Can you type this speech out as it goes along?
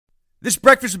This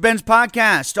Breakfast with Benz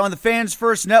podcast on the Fans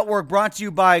First Network, brought to you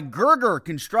by Gerger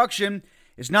Construction.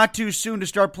 It's not too soon to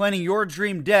start planning your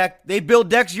dream deck. They build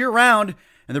decks year-round,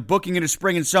 and they're booking into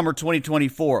spring and summer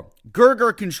 2024.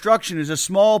 Gerger Construction is a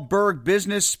small burg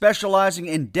business specializing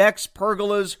in decks,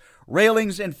 pergolas,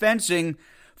 railings, and fencing.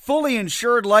 Fully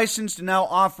insured, licensed, and now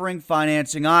offering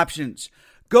financing options.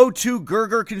 Go to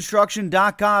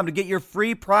GergerConstruction.com to get your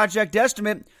free project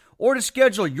estimate or to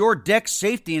schedule your deck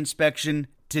safety inspection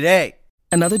today.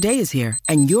 Another day is here,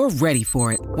 and you're ready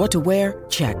for it. What to wear?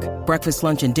 Check. Breakfast,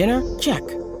 lunch, and dinner? Check.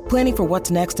 Planning for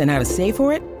what's next and how to save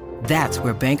for it? That's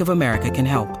where Bank of America can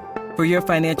help. For your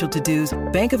financial to-dos,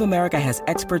 Bank of America has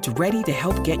experts ready to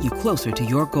help get you closer to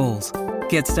your goals.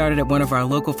 Get started at one of our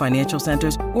local financial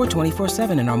centers or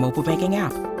 24/7 in our mobile banking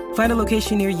app. Find a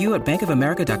location near you at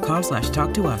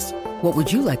bankofamerica.com/talktous. What would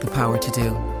you like the power to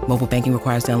do? Mobile banking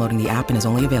requires downloading the app and is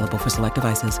only available for select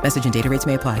devices. Message and data rates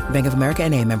may apply. Bank of America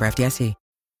N.A., member FDIC.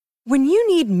 When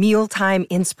you need mealtime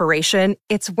inspiration,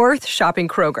 it's worth shopping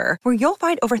Kroger, where you'll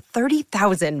find over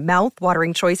 30,000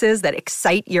 mouth-watering choices that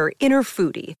excite your inner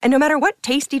foodie. And no matter what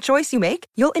tasty choice you make,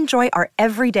 you'll enjoy our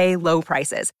everyday low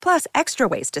prices, plus extra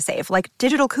ways to save, like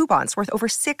digital coupons worth over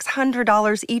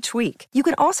 $600 each week. You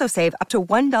can also save up to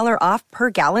 $1 off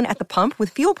per gallon at the pump with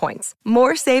fuel points.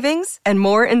 More savings and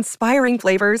more inspiring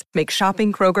flavors make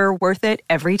shopping Kroger worth it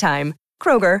every time.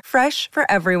 Kroger, fresh for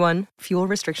everyone. Fuel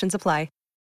restrictions apply.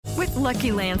 With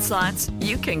Lucky Land Slots,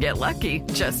 you can get lucky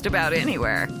just about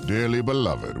anywhere. Dearly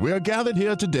beloved, we are gathered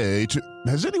here today to...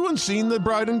 Has anyone seen the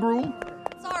bride and groom?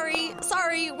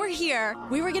 Sorry, we're here.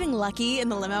 We were getting lucky in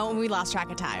the limo and we lost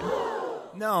track of time.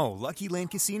 No, Lucky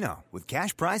Land Casino, with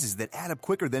cash prizes that add up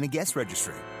quicker than a guest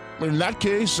registry. In that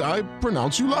case, I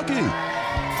pronounce you lucky.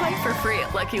 Play for free at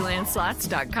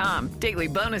LuckyLandSlots.com. Daily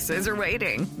bonuses are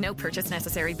waiting. No purchase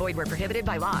necessary. Void where prohibited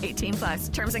by law. 18+.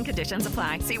 Terms and conditions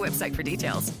apply. See website for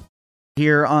details.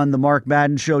 Here on the Mark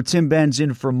Madden Show, Tim Benz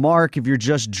in for Mark. If you're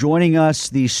just joining us,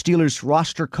 the Steelers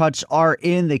roster cuts are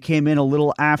in. They came in a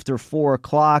little after 4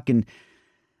 o'clock, and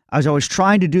I was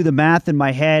trying to do the math in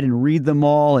my head and read them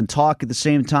all and talk at the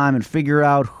same time and figure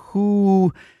out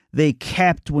who they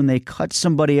kept when they cut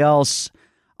somebody else.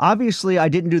 Obviously, I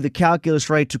didn't do the calculus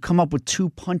right to come up with 2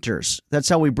 punters. That's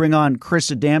how we bring on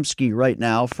Chris Adamski right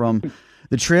now from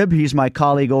the Trib. He's my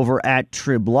colleague over at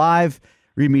Trib Live.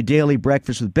 Read me daily,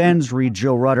 Breakfast with Benz. Read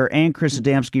Joe Rutter and Chris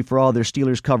Adamski for all their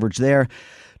Steelers coverage there.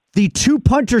 The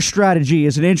 2-punter strategy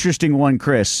is an interesting one,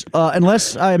 Chris.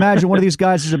 Unless I imagine one of these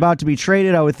guys is about to be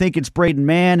traded, I would think it's Braden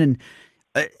Mann. And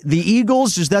the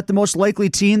Eagles, is that the most likely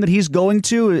team that he's going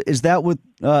to? Is that what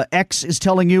X is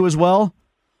telling you as well?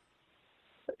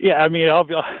 Yeah, I mean,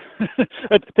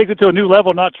 it takes it to a new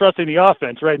level, not trusting the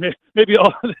offense, right? Maybe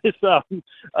all this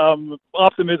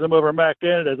optimism over Matt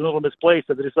Canada is a little misplaced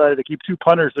that they decided to keep 2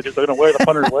 punters because they're going to wear the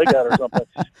punter's leg out or something.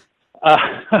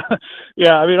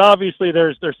 Yeah, I mean, obviously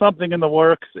there's something in the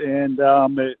works, and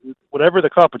whatever the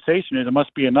compensation is, it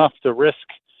must be enough to risk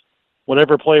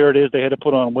whatever player it is they had to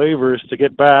put on waivers to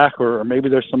get back, or maybe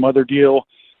there's some other deal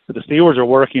that the Steelers are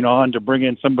working on to bring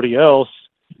in somebody else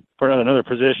for another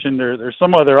position. There's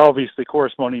some other obviously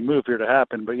corresponding move here to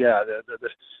happen, but yeah,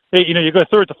 you go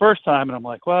through it the first time, and I'm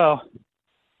like, wow.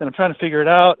 Then I'm trying to figure it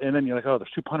out, and then you're like, oh,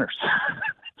 there's 2 punters.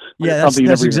 Yeah, that's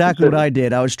exactly what I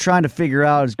did. I was trying to figure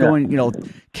out,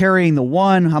 carrying the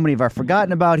one, how many have I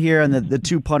forgotten about here, and the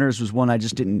 2 punters was one I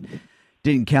just didn't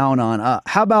count on.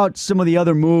 How about some of the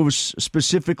other moves,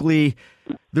 specifically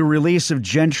the release of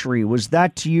Gentry? Was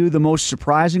that to you the most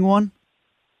surprising one?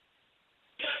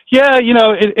 Yeah,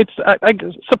 it's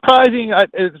surprising.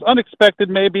 It's unexpected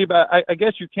maybe, but I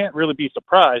guess you can't really be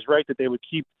surprised, right, that they would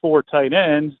keep 4 tight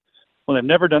ends when they've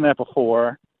never done that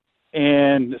before.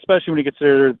 And especially when you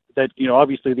consider that,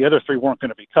 obviously the other 3 weren't going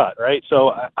to be cut, right?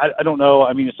 So I don't know.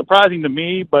 I mean, it's surprising to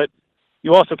me, but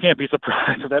you also can't be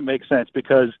surprised if that makes sense,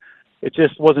 because it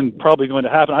just wasn't probably going to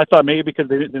happen. I thought maybe because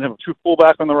they didn't have a true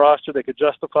fullback on the roster, they could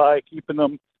justify keeping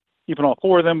all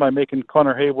 4 of them by making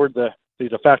Connor Hayward the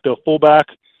de facto fullback.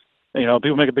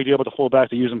 People make a big deal about the fullback.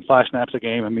 They use him 5 snaps a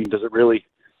game. I mean, does it really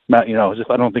matter?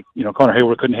 I don't think, Connor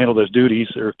Hayward couldn't handle those duties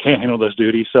or can't handle those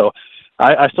duties. So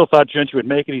I still thought Gentry would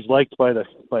make it. He's liked by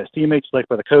his teammates, liked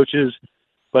by the coaches,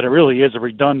 but it really is a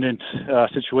redundant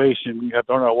situation. You have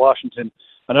Darnell Washington,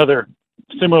 another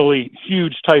similarly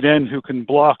huge tight end who can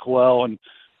block well and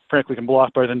frankly can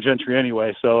block better than Gentry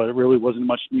anyway. So it really wasn't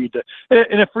much need to.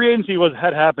 And if free agency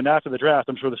had happened after the draft,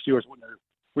 I'm sure the Steelers wouldn't have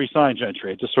re-signed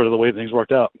Gentry. It's just sort of the way things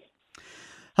worked out.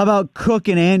 How about Cook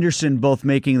and Anderson both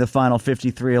making the final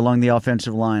 53 along the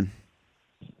offensive line?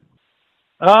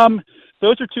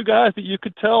 those are two guys that you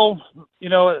could tell,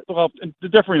 well, the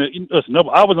difference. Listen, no,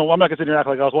 I'm not going to sit here and act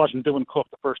like I was watching Dylan Cook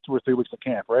the first 2 or 3 weeks of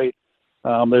camp, right?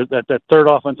 There's that third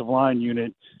offensive line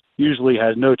unit usually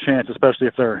has no chance, especially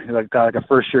if they're like a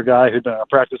first-year guy who'd been on a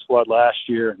practice squad last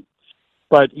year.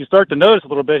 But you start to notice a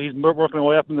little bit, he's working his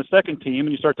way up in the second team,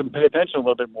 and you start to pay attention a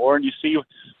little bit more, and you see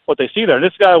what they see there.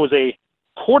 This guy was a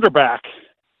quarterback,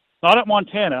 not at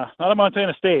Montana, not at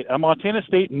Montana State, at Montana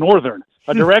State Northern,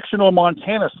 a directional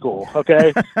Montana school,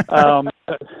 okay?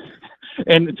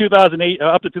 In 2008,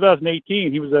 up to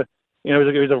 2018, he was a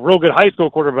real good high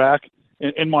school quarterback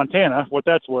in Montana, what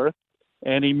that's worth.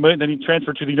 And then he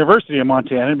transferred to the University of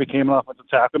Montana and became an offensive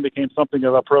tackle and became something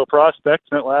of a pro prospect.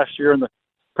 Spent last year in the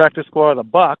practice squad of the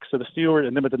Bucks. So the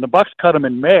Steelers, but then the Bucks cut him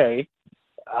in May,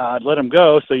 let him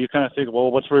go. So you kind of think, well,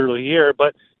 what's really here?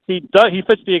 But he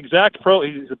fits the exact pro.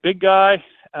 He's a big guy.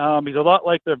 He's a lot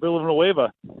like the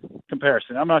Villanueva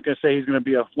comparison. I'm not going to say he's going to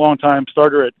be a long-time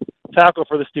starter at tackle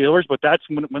for the Steelers, but that's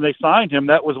when they signed him.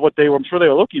 That was what I'm sure they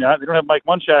were looking at. They don't have Mike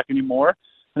Munchak anymore.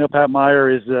 I know Pat Meyer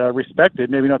is respected,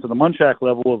 maybe not to the Munchak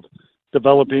level of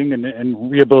developing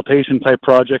and rehabilitation type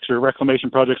projects or reclamation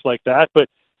projects like that, but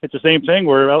it's the same thing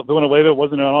where Villanueva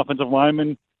wasn't an offensive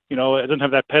lineman. It doesn't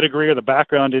have that pedigree or the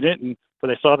background in it, but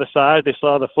they saw the size, they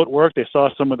saw the footwork, they saw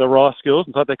some of the raw skills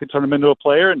and thought they could turn him into a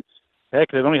player. And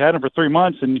heck, they've only had him for 3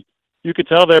 months, and you could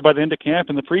tell there by the end of camp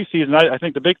in the preseason. I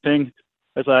think the big thing,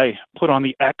 as I put on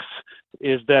the X,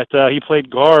 is that he played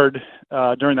guard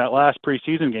during that last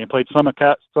preseason game, played some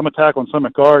tackle and some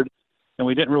at guard, and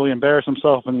we didn't really embarrass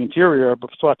himself in the interior, but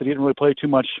thought that he didn't really play too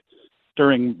much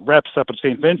during reps up at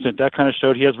St. Vincent. That kind of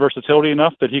showed he has versatility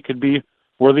enough that he could be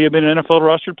worthy of being an NFL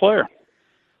rostered player.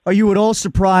 Are you at all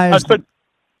surprised?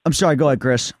 I'm sorry, go ahead,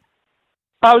 Chris.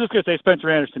 I was just going to say Spencer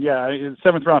Anderson. Yeah,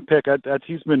 7th round pick.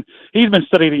 He's been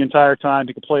studied the entire time.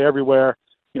 He can play everywhere.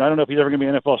 I don't know if he's ever going to be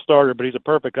an NFL starter, but he's a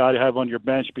perfect guy to have on your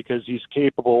bench because he's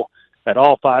capable at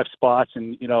all 5 spots,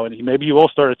 and maybe he will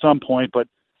start at some point, but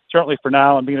certainly for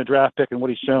now and being a draft pick and what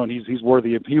he's shown, he's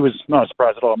worthy. He was not a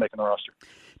surprise at all making the roster.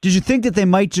 Did you think that they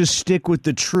might just stick with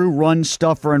the true run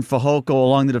stuffer and Fehoko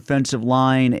along the defensive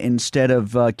line instead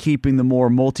of keeping the more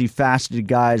multifaceted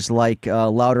guys like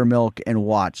Loudermilk and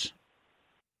Watts?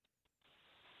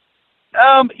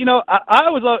 I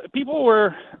was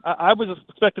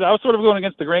sort of going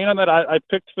against the grain on that. I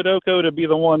picked Fehoko to be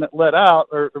the one that let out,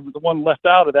 or the one left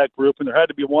out of that group, and there had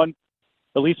to be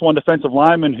at least one defensive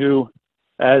lineman who,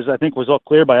 as I think was all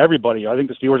clear by everybody, I think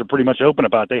the Steelers are pretty much open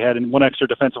about. They had one extra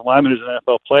defensive lineman who's an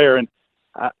NFL player, and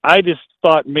I just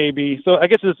thought maybe, so I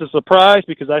guess it's a surprise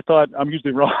because I thought I'm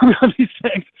usually wrong on these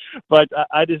things, but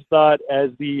I just thought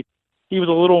he was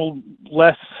a little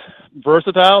less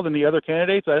versatile than the other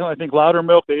candidates. I think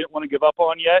Loudermilk they didn't want to give up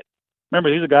on yet.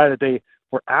 Remember, he's a guy that they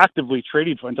were actively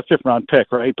trading for. It's a 5th round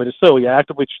pick, right? But it's still,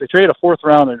 they traded a 4th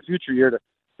round in the future year to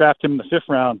draft him in the 5th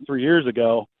round 3 years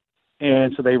ago.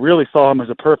 And so they really saw him as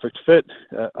a perfect fit.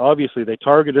 Obviously, they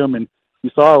targeted him, and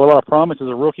you saw a lot of promise as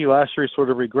a rookie last year. He sort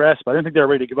of regressed, but I didn't think they were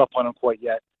ready to give up on him quite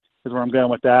yet, is where I'm going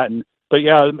with that. But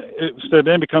yeah, so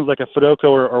then it becomes like a Fehoko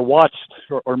or Watts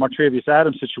or Martravius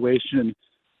Adams situation. And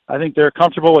I think they're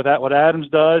comfortable with that, what Adams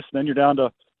does. Then you're down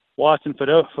to Watts and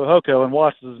Fehoko, and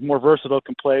Watts is more versatile,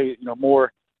 can play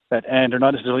more that end, or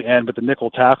not necessarily end, but the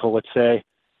nickel tackle, let's say,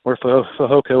 where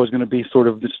Fehoko is going to be sort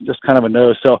of just kind of a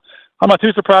nose. So I'm not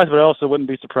too surprised, but I also wouldn't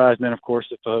be surprised then, of course,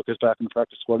 if Fehoko's back in the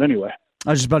practice squad anyway. I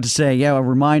was just about to say, a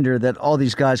reminder that all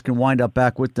these guys can wind up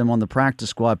back with them on the practice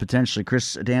squad potentially.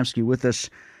 Chris Adamski with us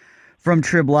from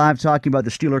Trib Live talking about the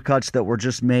Steeler cuts that were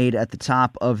just made at the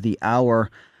top of the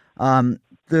hour. The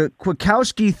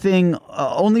Kwiatkowski thing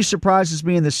only surprises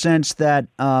me in the sense that,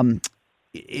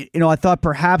 I thought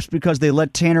perhaps because they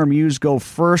let Tanner Muse go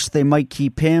first, they might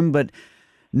keep him, but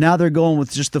now they're going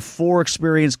with just the 4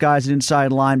 experienced guys at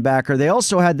inside linebacker. They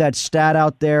also had that stat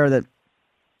out there that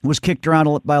was kicked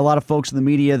around by a lot of folks in the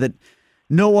media that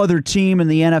no other team in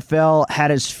the NFL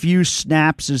had as few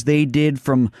snaps as they did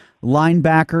from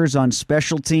linebackers on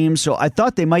special teams. So I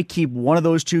thought they might keep one of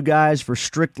those 2 guys for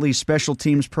strictly special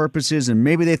teams purposes, and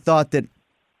maybe they thought that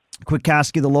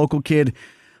Kwiatkowski, the local kid,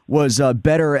 was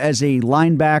better as a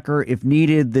linebacker if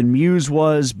needed than Muse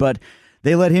was, but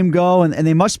they let him go, and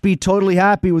they must be totally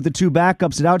happy with the 2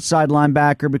 backups at outside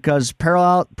linebacker because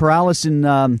Paralis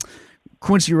and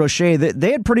Quincy Roche,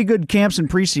 they had pretty good camps and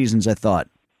preseasons, I thought.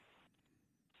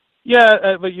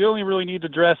 Yeah, but you only really need to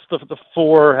dress the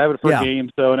 4, have it for a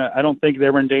game. So, and I don't think they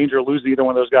were in danger of losing either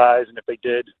one of those guys. And if they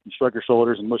did, you shrug your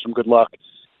shoulders and wish them good luck.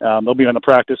 They'll be on the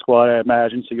practice squad, I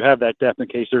imagine. So you have that depth in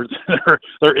case there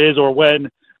is or when,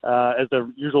 as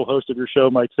the usual host of your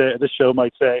show might say,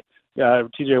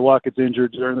 T.J. Watt gets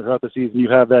injured throughout the season, you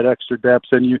have that extra depth,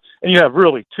 and you have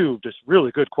really two just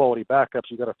really good quality backups.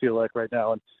 You got to feel like right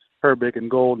now, and Herbig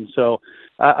and Golden. So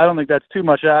I don't think that's too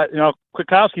much.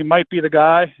 Kwiatkowski might be the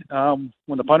guy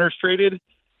when the punter's traded.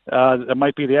 That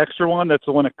might be the extra one. That's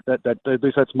the one that at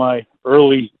least that's my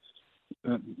early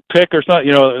pick or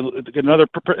something. Get another,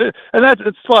 and that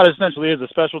slot essentially is a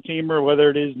special teamer. Whether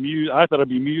it is Muse, I thought it'd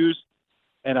be Muse.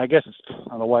 And I guess I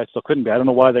don't know why it still couldn't be. I don't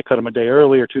know why they cut him a day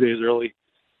early or 2 days early,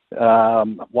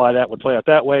 why that would play out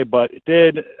that way, but it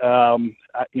did.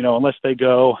 Unless they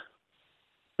go,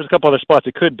 there's a couple other spots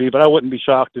it could be, but I wouldn't be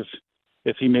shocked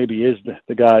if he maybe is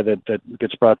the guy that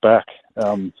gets brought back.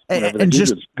 And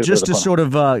just to sort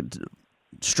of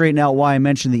straighten out why I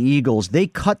mentioned the Eagles, they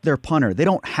cut their punter. They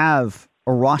don't have a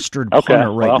rostered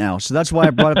punter right now, so that's why I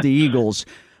brought up the Eagles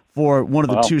for one of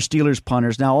the two Steelers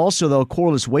punters. Now, also, though,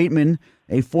 Corliss Waitman,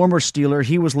 a former Steeler,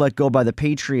 he was let go by the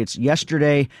Patriots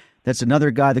yesterday. That's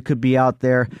another guy that could be out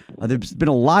there. There's been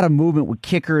a lot of movement with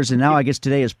kickers, and now I guess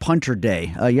today is punter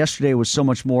day. Yesterday was so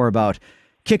much more about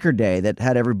kicker day that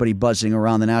had everybody buzzing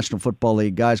around the National Football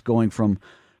League, guys going from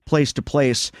place to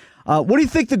place. What do you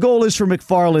think the goal is for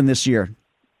McFarland this year?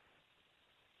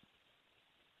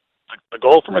 The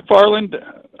goal for McFarland?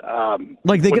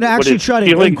 They can actually try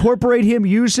to incorporate him,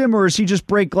 use him, or is he just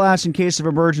break glass in case of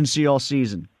emergency all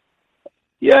season?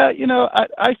 Yeah,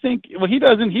 I think, he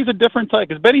doesn't. He's a different type.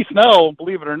 Because Benny Snell,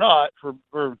 believe it or not, for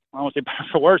I won't say better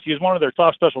for worse, he was one of their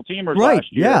top special teamers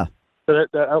last year.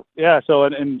 Yeah. So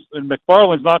and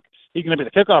McFarland's not, he's going to be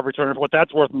the kickoff returner for what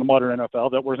that's worth in the modern NFL.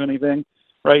 Is that worth anything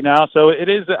right now? So it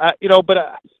is,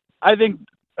 but I think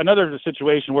another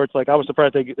situation where it's like I was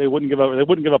surprised they wouldn't give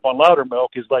up on Loudermilk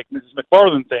is like this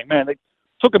McFarland thing. Man, they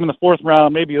took him in the 4th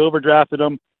round, maybe overdrafted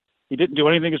him. He didn't do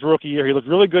anything his rookie year. He looked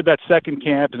really good that second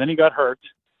camp, and then he got hurt.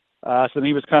 So then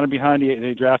he was kind of behind.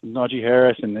 They drafted Najee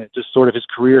Harris, and it just sort of his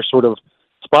career sort of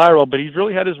spiraled. But he's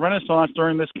really had his renaissance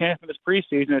during this camp and this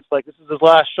preseason. It's like this is his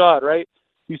last shot, right?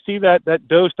 You see that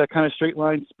dose, that kind of straight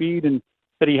line speed, and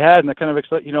that he had, and that kind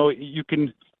of you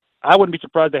can. I wouldn't be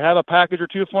surprised they have a package or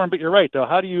two for him. But you're right, though.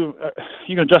 How do you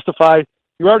going to justify?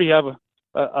 You already have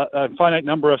a finite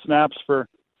number of snaps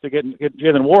to get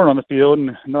Jalen Warren on the field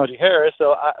and Najee Harris.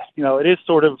 So it is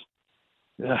sort of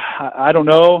I don't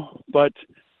know, but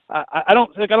I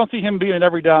don't see him being an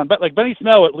every down. But like Benny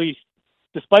Snell, at least,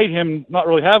 despite him not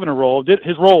really having a role,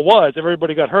 his role was if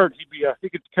everybody got hurt, he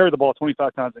could carry the ball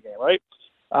 25 times a game, right?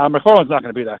 McFarland's not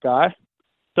going to be that guy.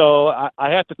 So I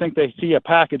have to think they see a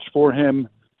package for him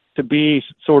to be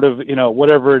sort of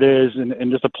whatever it is,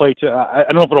 and just a play to. I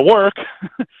don't know if it'll work.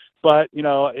 But,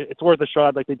 it's worth a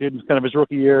shot like they did in kind of his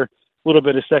rookie year, a little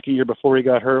bit his second year before he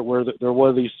got hurt, where there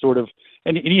was these sort of –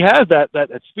 and he has that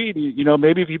speed.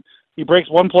 Maybe if he breaks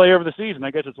one play over the season, I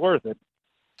guess it's worth it.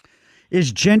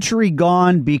 Is Gentry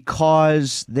gone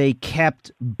because they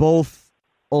kept both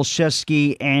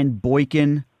Olszewski and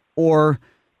Boykin, or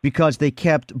because they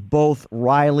kept both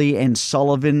Riley and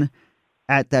Sullivan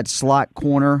at that slot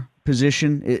corner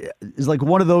position? Is like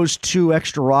one of those two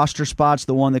extra roster spots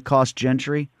the one that cost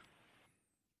Gentry?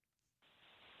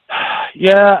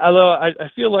 Yeah, although I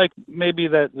feel like maybe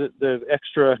that the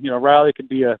extra, Riley could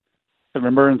be an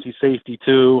emergency safety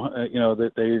too.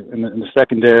 That they in the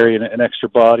secondary and an extra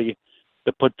body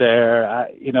to put there.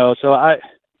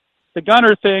 The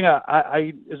gunner thing,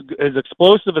 as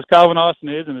explosive as Calvin Austin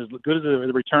is, and as good as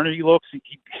the returner he looks,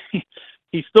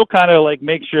 he still kind of like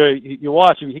make sure you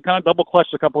watch him. He kind of double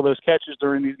clutched a couple of those catches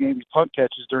during these games, punt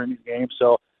catches during these games.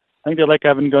 So I think they like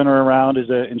having Gunner around as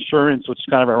an insurance, which is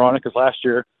kind of ironic because last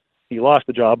year he lost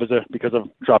the job because of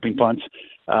dropping punts.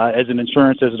 As an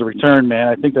insurance, as a return man,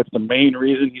 I think that's the main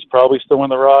reason he's probably still on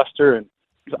the roster. And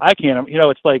I can't,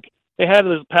 it's like they had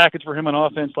this package for him on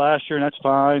offense last year, and that's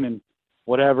fine and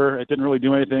whatever. It didn't really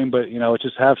do anything, but it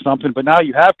just have something. But now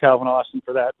you have Calvin Austin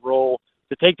for that role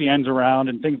to take the ends around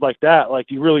and things like that. Like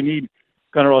you really need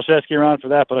Gunnar Olszewski around for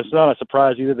that. But it's not a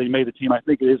surprise either that he made the team. I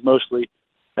think it is mostly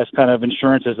as kind of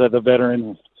insurance as the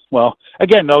veteran. Well,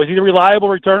 again, though, is he a reliable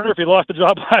returner if he lost the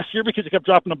job last year because he kept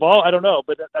dropping the ball? I don't know,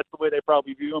 but that's the way they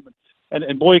probably view him.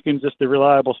 And Boykin's just a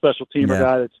reliable special teamer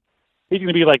guy he's going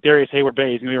to be like Darius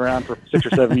Hayward-Bay. He's going to be around for 6 or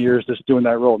 7 years just doing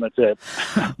that role, and that's it.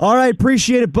 All right,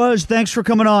 appreciate it, Buzz. Thanks for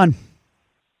coming on.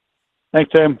 Thanks,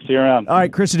 Tim. See you around. All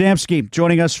right, Chris Adamski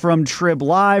joining us from Trib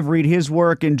Live. Read his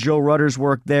work and Joe Rudder's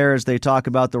work there as they talk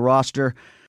about the roster